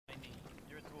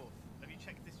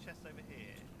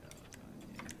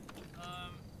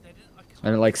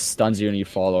And it like stuns you and you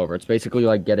fall over. It's basically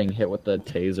like getting hit with the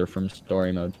taser from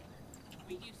story mode.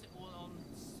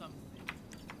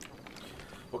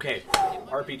 Okay,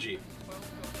 RPG.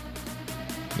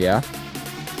 Yeah?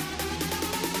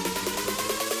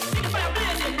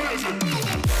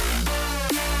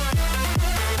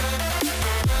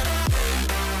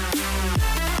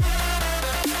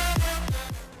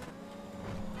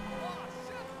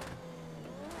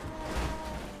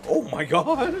 Oh my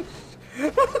god!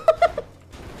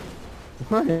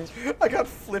 What? I got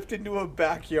flipped into a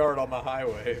backyard on the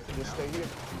highway. Just stay here.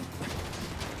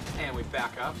 And we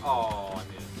back up. Oh, I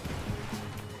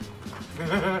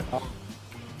missed.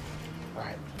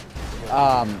 Alright.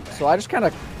 So I just kind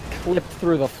of clipped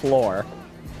through the floor.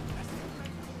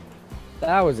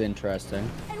 That was interesting.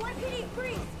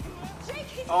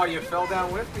 Oh, you fell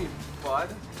down with me, bud.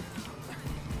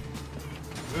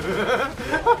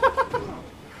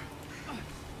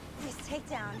 Nice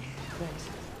takedown. Thanks.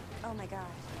 Oh my god.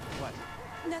 What?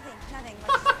 Nothing.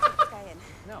 Let's just put this guy in.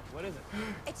 No, what is it?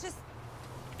 It's just...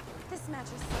 This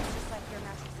mattress looks just like your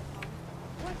mattress at home.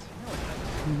 What? No, it's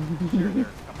not. Sure, there are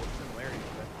a couple of similarities,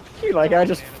 but... Like I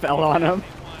just fell on him.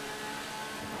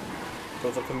 So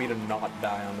it's up to me to not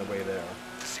die on the way there.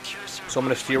 So I'm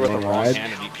gonna steer with the wrong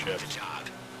hand and eat shit.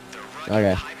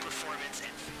 Okay.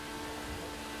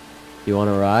 You want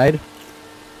to ride?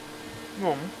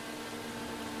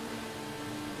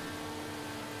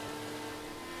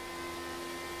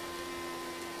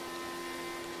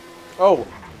 Oh,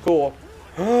 cool.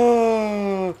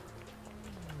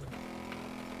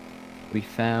 We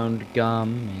found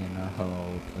gum in a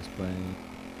hopeless place.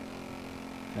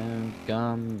 Found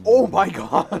gum. Oh my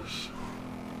gosh!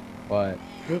 What?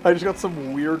 I just got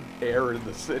some weird air in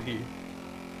the city.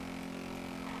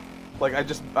 Like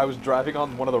I was driving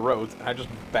on one of the roads and I just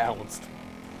bounced.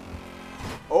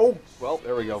 Oh, well,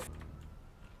 there we go.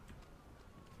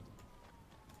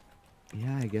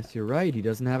 Yeah, I guess you're right. He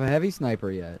doesn't have a heavy sniper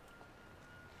yet.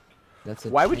 That's a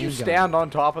Why would you chain gun. stand on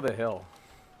top of the hill?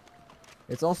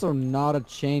 It's also not a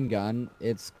chain gun.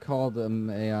 It's called It's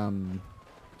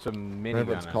a minigun.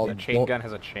 Whatever it's called, A chain gun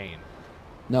has a chain.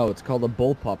 no, it's called a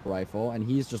bullpup rifle, and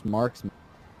he's just marksman.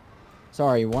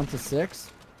 Sorry, 1 to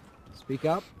 6. Speak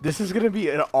up. This is gonna be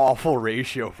an awful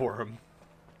ratio for him.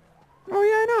 Oh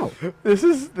yeah, I know.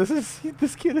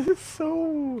 This kid is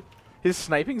so... His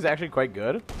sniping's actually quite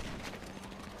good.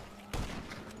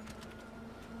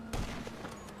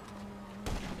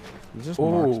 He's just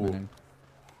marksman.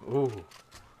 Ooh,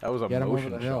 that was a Get him over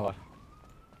motion the hill. shot.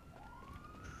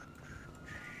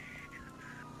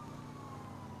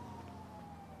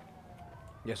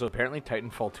 Yeah, so apparently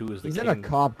Titanfall 2 is the He's king. in a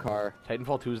cop car.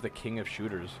 Titanfall 2 is the king of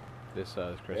shooters this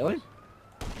Christmas. Really?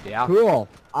 Yeah. Cool.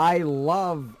 I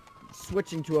love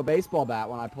switching to a baseball bat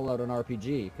when I pull out an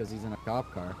RPG because he's in a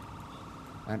cop car.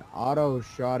 An auto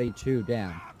shoddy 2,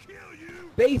 damn.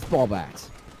 Baseball bats.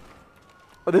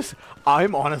 Oh,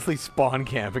 I'm honestly spawn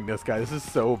camping this guy. This is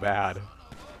so bad.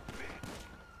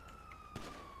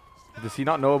 Does he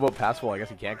not know about passive? Well, I guess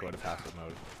he can't go into passive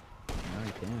mode. No,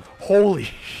 he can't. Holy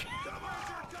shit.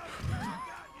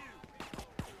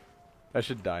 I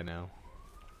should die now.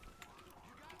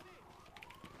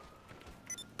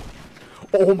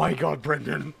 Oh my god,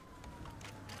 Brendan.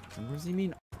 What does he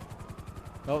mean?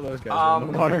 Oh, those guys are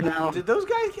in the water now. Did those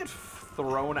guys get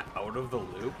thrown out of the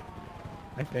loop?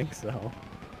 I think so.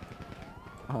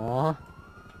 Aww.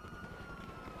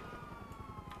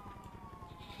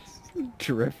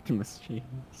 Drift machine.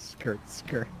 Skirt.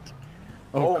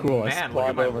 Oh, Oh, cool. man, I look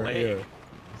at spawned my over leg. here.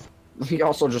 He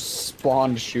also just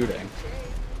spawned shooting.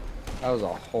 That was a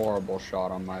horrible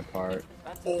shot on my part.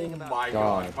 Oh my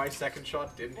god. My second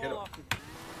shot didn't hit him.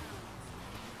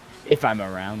 If I'm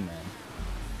around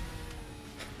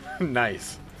then.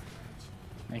 Nice.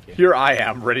 Thank you. Here I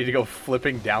am, ready to go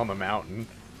flipping down the mountain.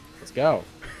 Let's go.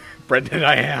 Brendan,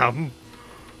 I am.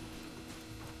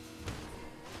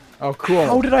 Oh, cool.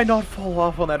 How did I not fall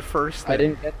off on that first thing? I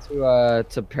didn't get to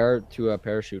a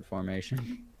parachute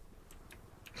formation.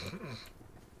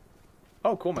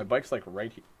 Oh, cool. My bike's like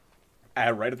right here.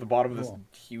 Right at the bottom of this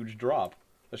huge drop.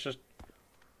 Let's just...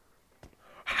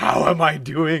 How am I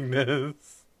doing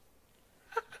this?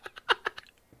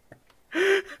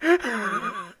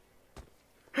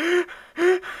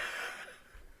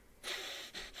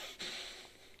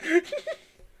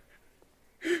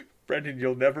 Brendan,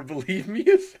 you'll never believe me.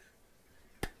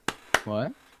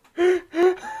 What?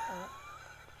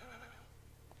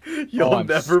 You'll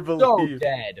never believe. So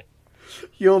dead.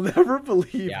 You'll never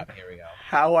believe Yeah, here we go.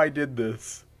 how I did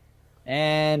this.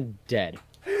 And dead.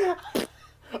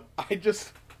 I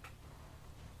just...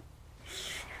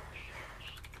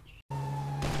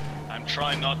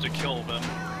 trying not to kill them,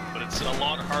 but it's a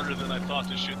lot harder than I thought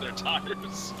to shoot their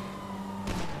tires.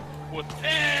 With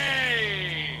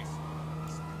hey!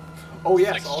 Oh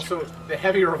yes, also, the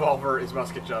heavy revolver is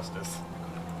musket justice.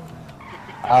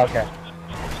 Oh, okay.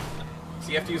 So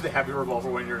you have to use the heavy revolver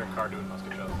when you're in a car doing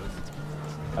musket justice.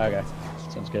 Okay.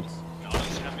 Sounds good. Not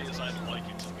as heavy as I'd like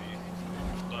it to be,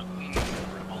 but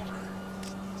revolver.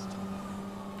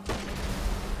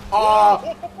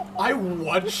 I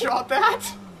one-shot that?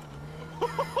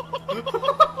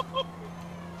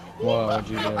 Whoa, what'd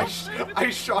you do? I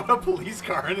shot a police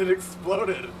car and it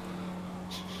exploded.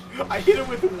 I hit it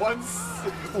with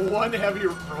one heavy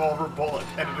revolver bullet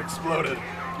and it exploded.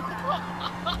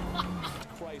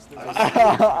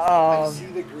 I see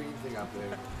the green thing up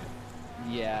there.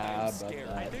 Yeah, about I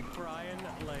that. think Brian,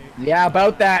 like, Yeah,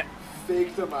 about that.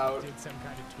 Faked them out. did some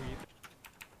kind of tweet.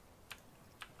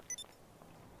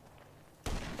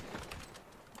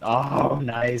 Oh,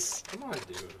 nice. Come on,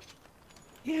 dude.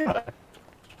 Yeah.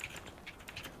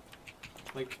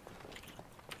 Like,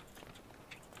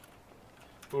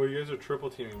 oh, you guys are triple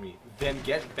teaming me. Then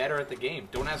get better at the game.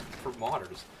 Don't ask for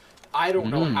modders. I don't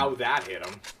know how that hit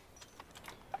him.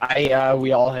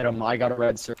 We all hit him. I got a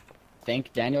red circle. I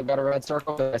think Daniel got a red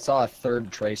circle. I saw a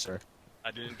third tracer. I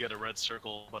didn't get a red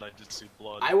circle, but I did see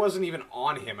blood. I wasn't even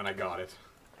on him and I got it.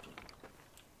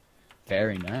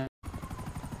 Very nice.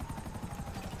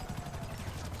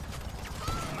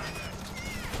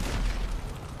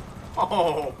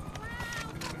 Oh!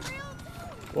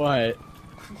 What?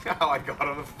 How I got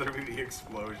him through the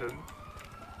explosion.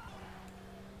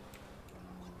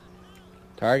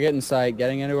 Target in sight.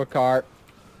 Getting into a cart.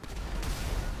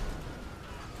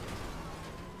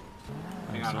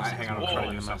 Hang on, I'm trying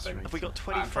to do something. Have we got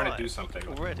 25 I'm trying to do something.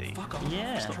 already?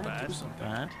 Yeah, It's not bad.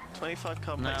 bad. 25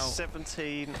 complex, Now-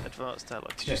 17 advanced alloy.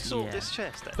 Did you sort Yeah. this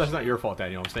chest? Actually? That's not your fault,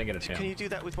 Daniel. I'm saying it at Can him. you do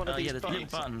that with one of Oh these yeah, there's little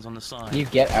buttons? buttons on the side. Can you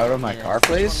get out of my car,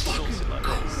 please? One sorts it like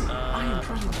this. I am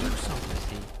trying to do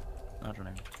something. I don't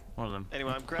know. One of them.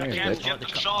 Anyway, I'm Here, grabbing. bitch. Can't get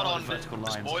the shot on vertical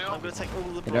this lines. boyo. I'm gonna take all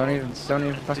the. Don't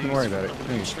even fucking worry about it. Come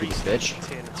here, you stupid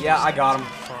bitch. Yeah, I got him.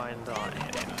 Find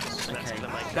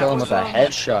Kill him with a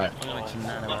headshot.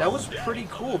 That was pretty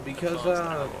cool because,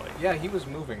 yeah, he was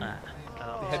moving.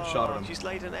 Headshot at him. She's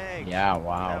laid an egg. Yeah,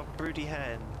 wow. Broody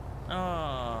hen.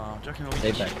 Oh, do you reckon we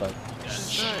Save that clip.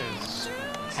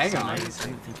 Hang on. I don't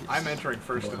think it's I'm entering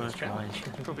first in this challenge.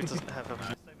 Probably doesn't have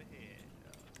a.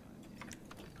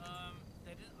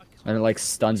 And it like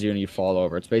stuns you and you fall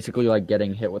over. It's basically like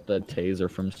getting hit with the taser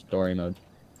from story mode.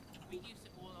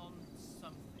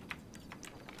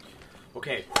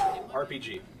 Okay,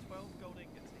 RPG.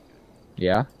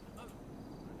 Yeah?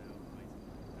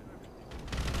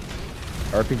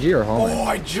 RPG or homing? Oh,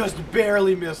 I just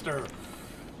barely missed her.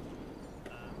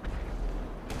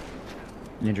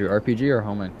 Andrew, RPG or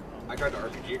homing? I tried to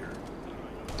RPG her.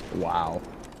 Wow.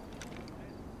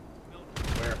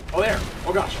 Where? Oh, there.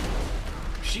 Oh, gosh.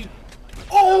 She...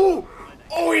 Oh!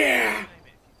 Oh, yeah!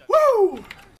 Woo!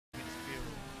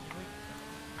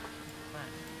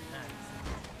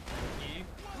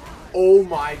 Oh,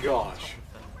 my gosh.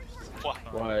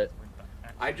 What?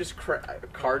 I just... A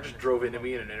car just drove into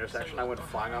me in an intersection. I went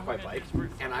flying off my bike,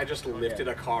 and I just lifted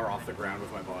a car off the ground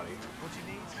with my body.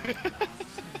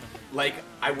 Like,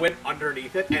 I went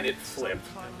underneath it, and it flipped.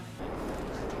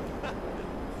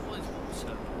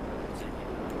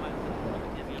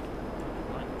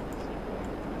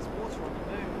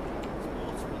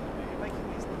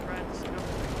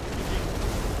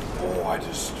 Oh, I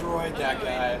destroyed that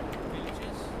guy.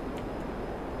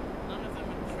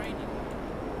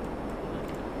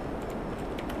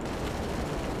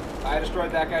 I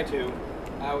destroyed that guy too.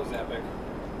 That was epic.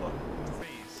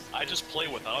 I just play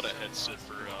without a headset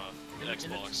for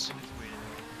Xbox.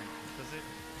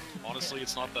 Honestly,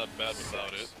 it's not that bad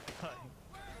without it.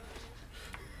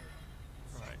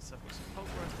 Right, so I've got some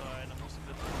pulverized iron. I'm also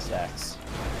going to. Sex.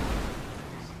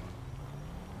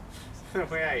 The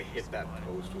way I hit that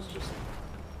post was just...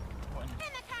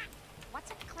 What's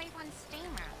a Cleveland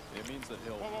steamer? It means that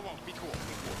he'll... Whoa, be cool.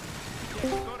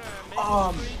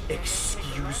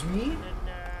 excuse me?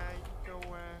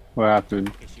 What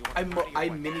happened? I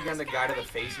minigunned the guy to the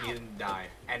face and he didn't die.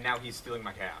 And now he's stealing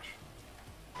my cash.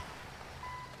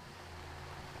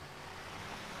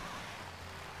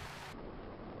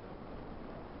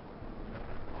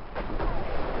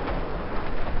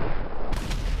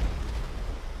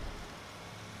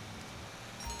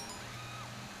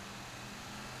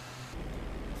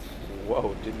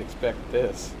 Whoa, didn't expect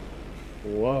this.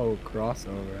 Whoa,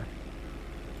 crossover.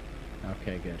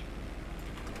 Okay, good.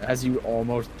 As you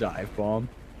almost dive bomb.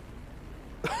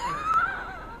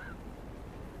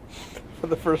 For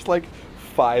the first, like,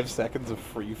 5 seconds of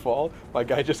free fall, my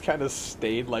guy just kind of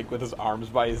stayed like with his arms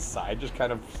by his side, just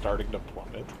kind of starting to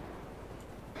plummet.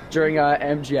 During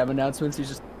MGM announcements, he's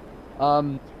just,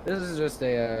 this is just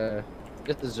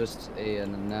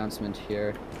an announcement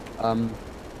here.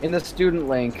 In the student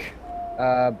link,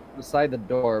 beside the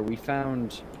door, we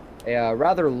found a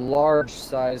rather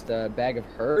large-sized bag of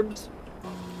herbs.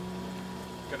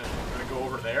 Gonna go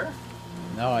over there?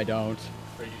 No, I don't.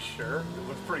 Are you sure? It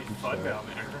looks pretty fun down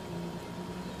there.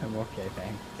 I'm okay,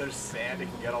 thanks. There's sand, it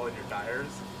can get all in your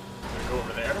tires. Gonna go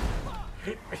over there?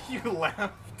 You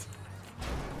laughed.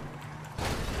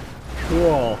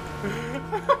 Cool.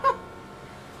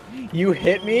 You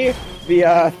hit me,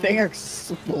 the thing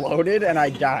exploded, and I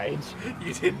died.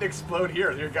 You didn't explode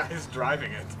here, your guy's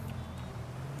driving it.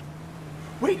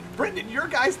 Wait, Brendan, your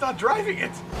guy's not driving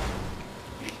it!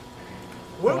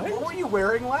 What were you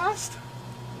wearing last?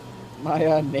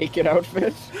 My naked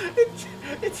outfit.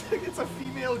 It's a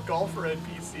female golfer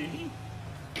NPC.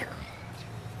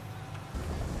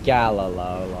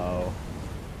 Galileo.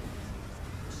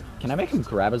 Can I make him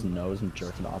grab his nose and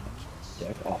jerk it off his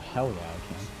dick? Oh, hell yeah,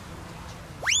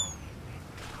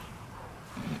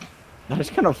 I can. I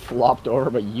just kind of flopped over,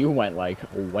 but you went, like,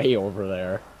 way over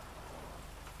there.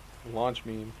 Launch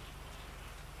meme.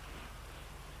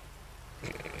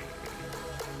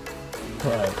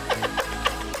 What?